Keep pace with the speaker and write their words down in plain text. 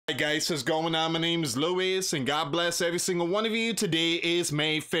Hey guys, what's going on? My name is Louis, and God bless every single one of you. Today is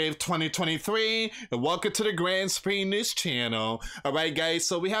May 5th, 2023, and welcome to the Grand Screen News channel. Alright guys,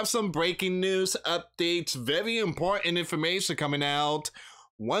 so we have some breaking news updates, very important information coming out.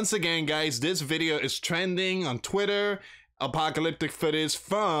 Once again guys, this video is trending on Twitter. Apocalyptic footage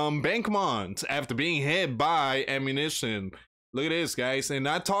from Bakhmut after being hit by ammunition. Look at this guys, and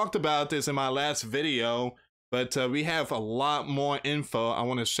I talked about this in my last video. But we have a lot more info I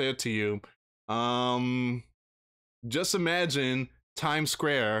want to share to you. Just imagine Times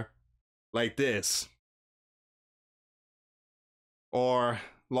Square like this. Or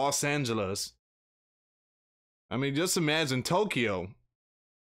Los Angeles. I mean, just imagine Tokyo.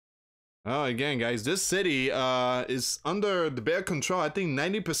 Oh, again, guys, this city is under the bear control. I think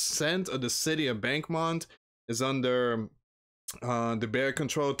 90% of the city of Bakhmut is under the bear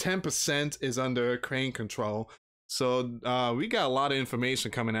control. 10% is under crane control. So we got a lot of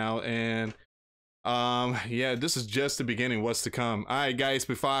information coming out, and yeah, this is just the beginning. What's to come. All right guys,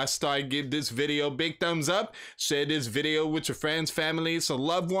 before I start, give this video a big thumbs up, share this video with your friends, families, or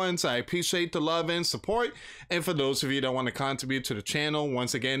loved ones. I appreciate the love and support. And for those of you that want to contribute to the channel,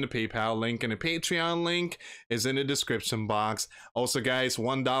 once again, the PayPal link and the Patreon link is in the description box. Also guys,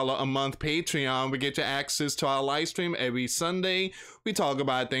 $1 a month Patreon, we get you access to our live stream every Sunday. We talk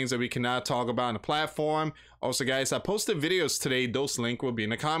about things that we cannot talk about on the platform. Also guys, I posted videos today. Those links will be in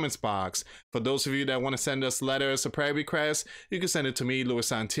the comments box. For those of you that want to send us letters or prayer requests, you can send it to me, Louis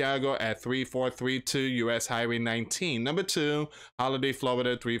Santiago, at 3432 US Highway 19, number 2, Holiday,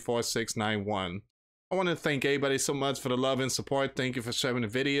 Florida 34691. I want to thank everybody so much for the love and support. Thank you for sharing the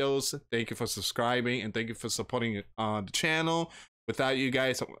videos. Thank you for subscribing, and thank you for supporting the channel. Without you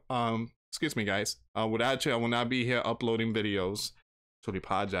guys, excuse me guys, without you, I will not be here uploading videos. Totally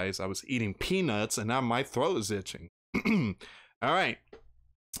apologize. I was eating peanuts and now my throat is itching. All right.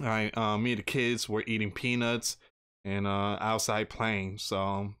 Me and the kids were eating peanuts and outside playing. So,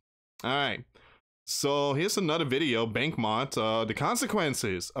 all right. So here's another video. Bakhmut, the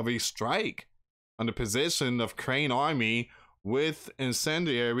consequences of a strike on the position of Crane Army with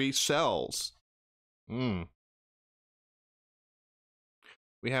incendiary shells. We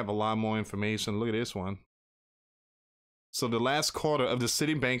have a lot more information. Look at this one. So the last quarter of the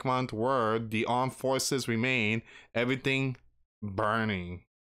city Bakhmut where the armed forces remain, everything burning.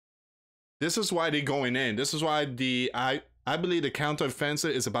 This is why they're going in. This is why I believe the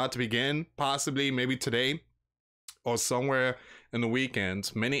counteroffensive is about to begin, possibly maybe today or somewhere in the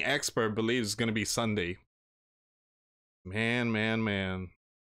weekend. Many experts believe it's going to be Sunday. Man.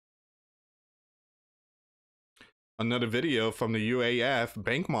 Another video from the UAF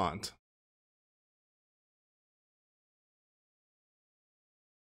Bakhmut.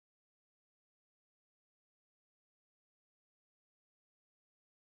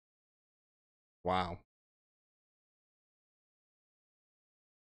 Wow.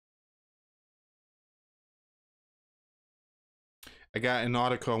 I got an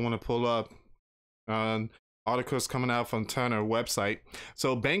article I want to pull up. Articles coming out from Turner website.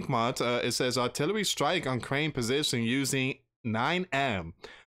 So Bakhmut, it says artillery strike on crane position using 9M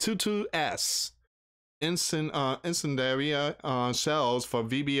 22S incendiary shells for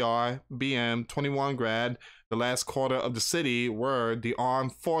VBR BM 21 grad. The last quarter of the city where the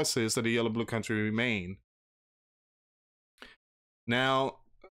armed forces of the yellow blue country remain. Now,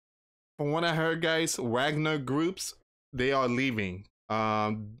 from what I heard, guys, Wagner groups, they are leaving.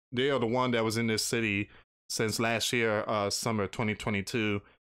 They are the one that was in this city since last year, summer 2022.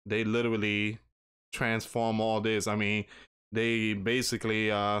 They literally transform all this. I mean, they basically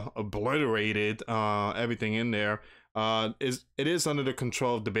obliterated everything in there. It is under the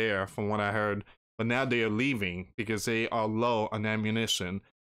control of the bear, from what I heard. But now they are leaving because they are low on ammunition.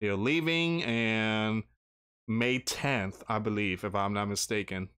 They are leaving, and May 10th, I believe, if I'm not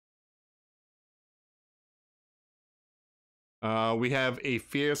mistaken. We have a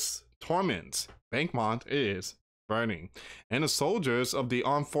fierce torment. Bakhmut is burning. And the soldiers of the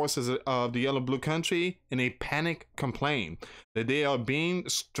armed forces of the yellow blue country in a panic complain that they are being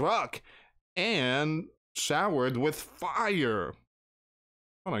struck and showered with fire.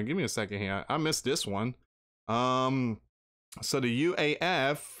 Hold on, give me a second here. I missed this one. So the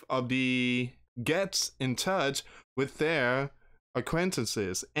UAF of the gets in touch with their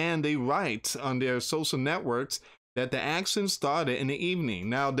acquaintances, and they write on their social networks that the action started in the evening.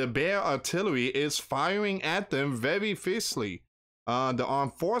 Now the bear artillery is firing at them very fiercely. The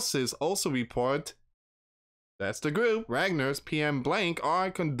armed forces also report, that's the group, Ragnar's PM Blank, are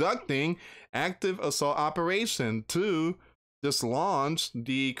conducting active assault operation to dislodge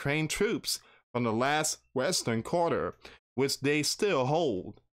the Crane troops from the last western quarter, which they still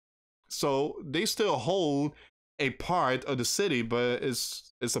hold. So they still hold a part of the city, but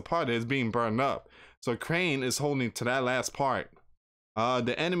it's a part that is being burned up. So Crane is holding to that last part.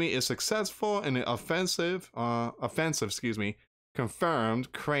 The enemy is successful in the offensive, excuse me,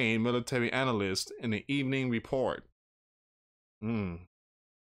 confirmed Crane military analyst in the evening report.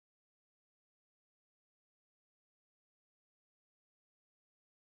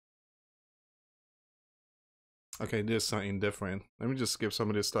 Okay, there's something different. Let me just skip some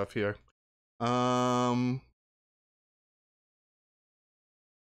of this stuff here. The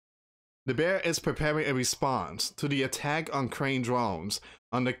Bear is preparing a response to the attack on Crane drones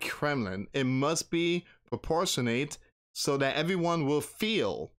on the Kremlin. It must be proportionate so that everyone will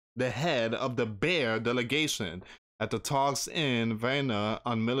feel the head of the Bear delegation at the talks in Vienna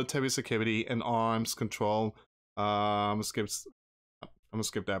on military security and arms control. I'm gonna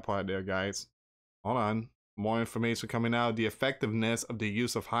skip that part there, guys. Hold on. More information coming out. The effectiveness of the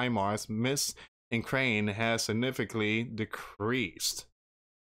use of HIMARS miss in Crane has significantly decreased.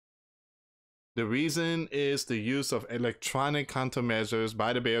 The reason is the use of electronic countermeasures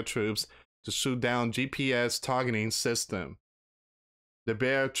by the Bear troops to shoot down GPS targeting system. The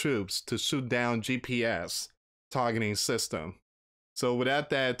Bear troops to shoot down GPS targeting system. So without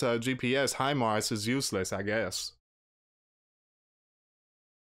that GPS, HIMARS is useless, I guess.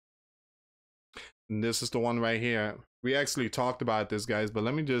 And this is the one right here. We actually talked about this, guys, but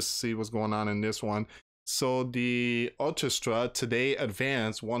let me just see what's going on in this one. So the orchestra today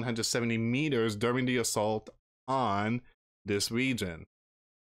advanced 170 meters during the assault on this region.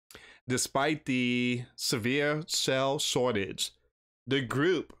 Despite the severe shell shortage, the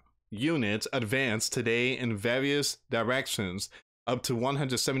group units advanced today in various directions up to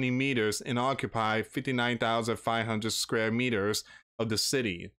 170 meters and occupy 59,500 square meters of the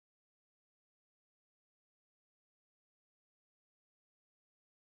city.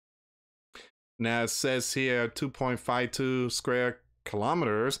 Now it says here 2.52 square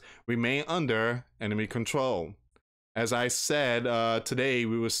kilometers remain under enemy control. As I said, today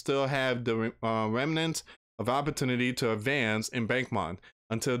we will still have the remnant of opportunity to advance in Bakhmut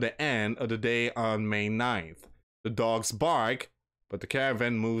until the end of the day on May 9th. The dogs bark, but the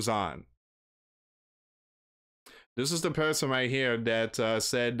caravan moves on. This is the person right here that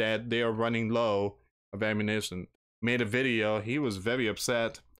said that they are running low of ammunition. Made a video. He was very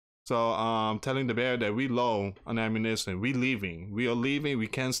upset. So telling the Bear that we low on ammunition. We leaving. We are leaving. We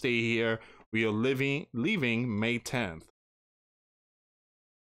can't stay here. We are leaving May 10th.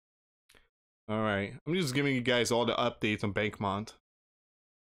 All right. I'm just giving you guys all the updates on Bakhmut.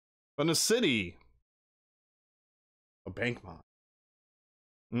 From the city of Bakhmut.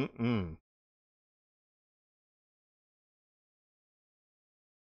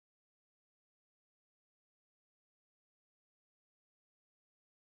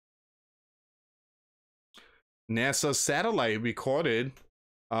 NASA satellite recorded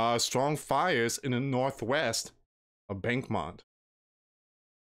strong fires in the northwest of Bakhmut.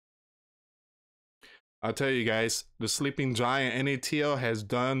 I'll tell you guys, the sleeping giant NATO has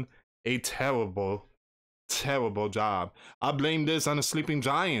done a terrible job. I blame this on the sleeping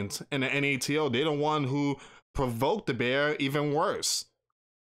giant and the NATO. They're the one who provoked the Bear even worse.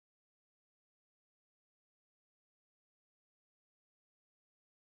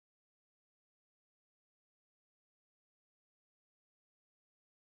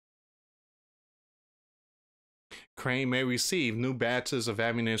 Crane may receive new batches of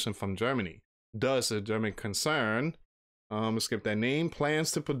ammunition from Germany. Thus, the German concern, skip that name,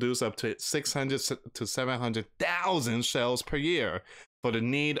 plans to produce up to 600 to 700,000 shells per year for the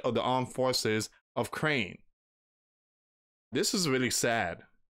need of the armed forces of Crane. This is really sad.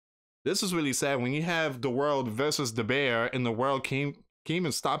 This is really sad when you have the world versus the Bear and the world can't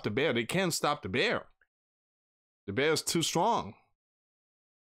even stop the Bear. They can't stop the Bear. The Bear is too strong.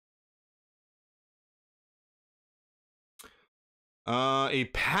 A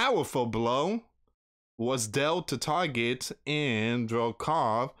powerful blow was dealt to target in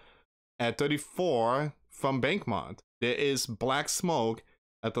Drokov at 34 from Bakhmut. There is black smoke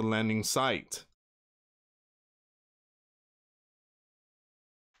at the landing site.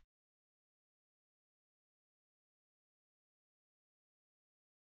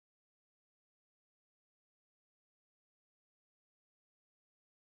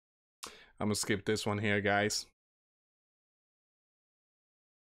 I'm gonna skip this one here, guys.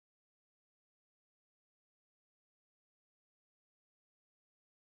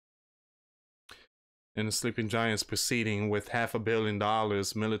 And the Sleeping Giants proceeding with $500 million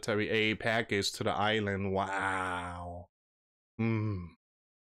military aid package to the island. Wow. And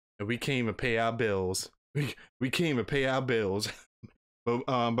we can't even pay our bills. We can't even pay our bills.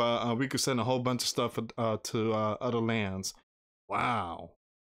 But we could send a whole bunch of stuff to other lands. Wow.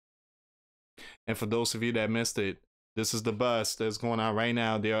 And for those of you that missed it, this is the bus that's going on right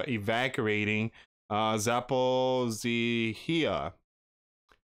now. They are evacuating Zaporizhia.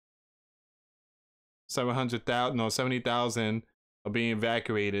 70,000 are being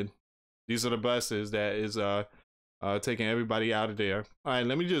evacuated. These are the buses that is taking everybody out of there. All right,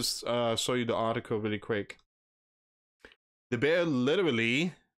 let me just show you the article really quick. The bear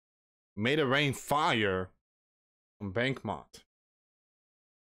literally made it rain fire on Bakhmut.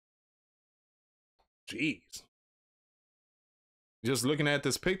 Jeez. Just looking at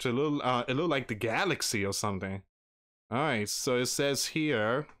this picture, it looked like the galaxy or something. All right, so it says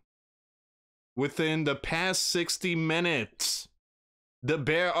here, within the past 60 minutes, the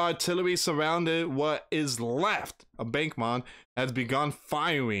bear artillery surrounded what is left of Bakhmut has begun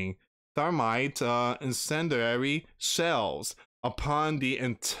firing thermite incendiary shells upon the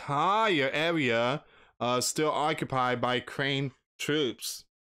entire area still occupied by Ukraine troops.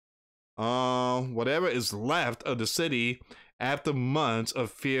 Whatever is left of the city after months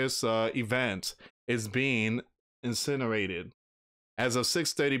of fierce events is being incinerated. As of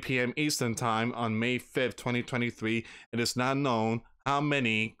 6:30 p.m. Eastern Time on May 5th, 2023, it is not known how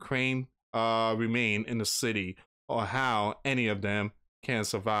many Ukraine remain in the city or how any of them can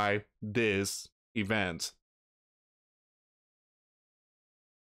survive this event.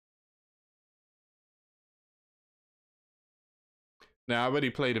 Now, I already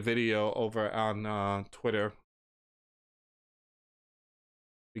played a video over on Twitter.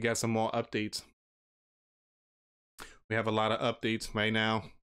 We got some more updates. We have a lot of updates right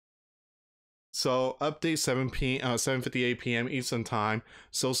now. So, update 7:58 p.m. Eastern Time.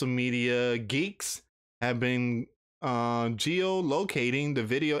 Social media geeks have been geolocating the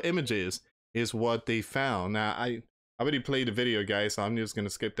video images, is what they found. Now, I already played the video, guys, so I'm just gonna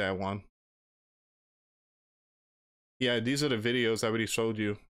skip that one. Yeah, these are the videos I already showed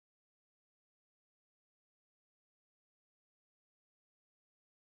you.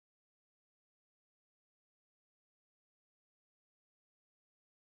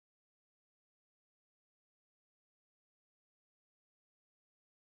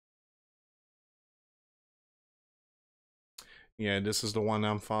 Yeah, this is the one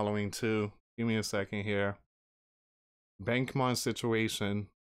I'm following too. Give me a second here. Bakhmut situation.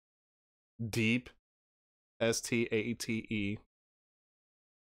 Deep. STATE.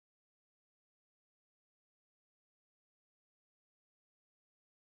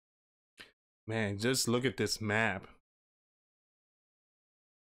 Man, just look at this map.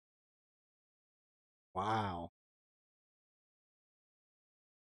 Wow.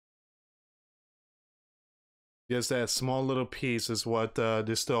 Just that small little piece is what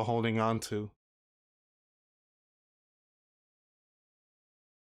they're still holding on to.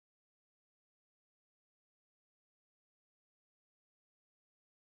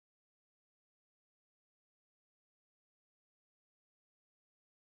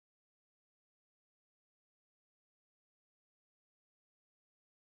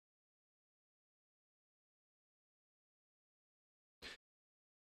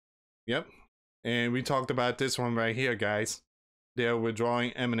 Yep. And we talked about this one right here, guys. They are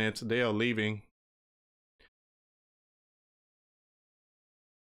withdrawing eminent. They are leaving.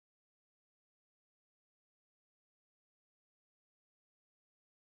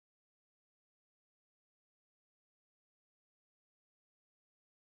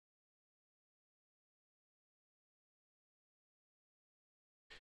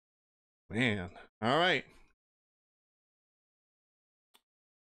 Man. All right.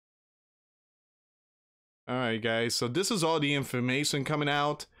 All right, guys. So this is all the information coming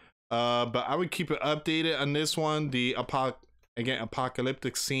out. But I would keep it updated on this one. The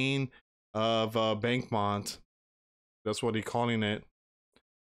apocalyptic scene of Bakhmut. That's what they're calling it.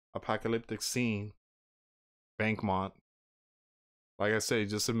 Apocalyptic scene. Bakhmut. Like I said,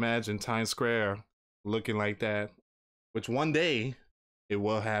 just imagine Times Square looking like that. Which one day it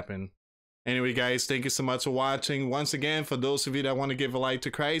will happen. Anyway, guys, thank you so much for watching. Once again, for those of you that want to give a life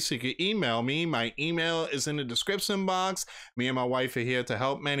to Christ, you can email me. My email is in the description box. Me and my wife are here to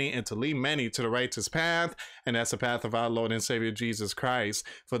help many and to lead many to the righteous path, and that's the path of our Lord and Savior Jesus Christ.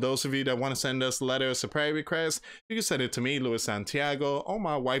 For those of you that want to send us letters or prayer requests, you can send it to me, Louis Santiago, or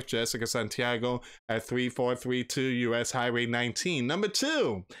my wife, Jessica Santiago, at 3432 US Highway 19, number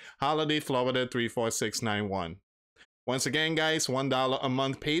 2, Holiday, Florida 34691. Once again, guys, $1 a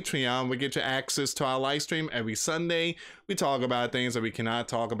month Patreon will get you access to our live stream every Sunday. We talk about things that we cannot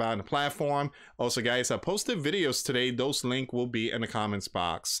talk about on the platform. Also, guys, I posted videos today. Those links will be in the comments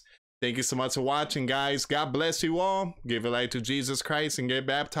box. Thank you so much for watching, guys. God bless you all. Give your life to Jesus Christ and get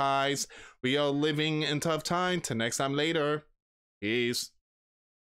baptized. We are living in tough times. Till next time later. Peace.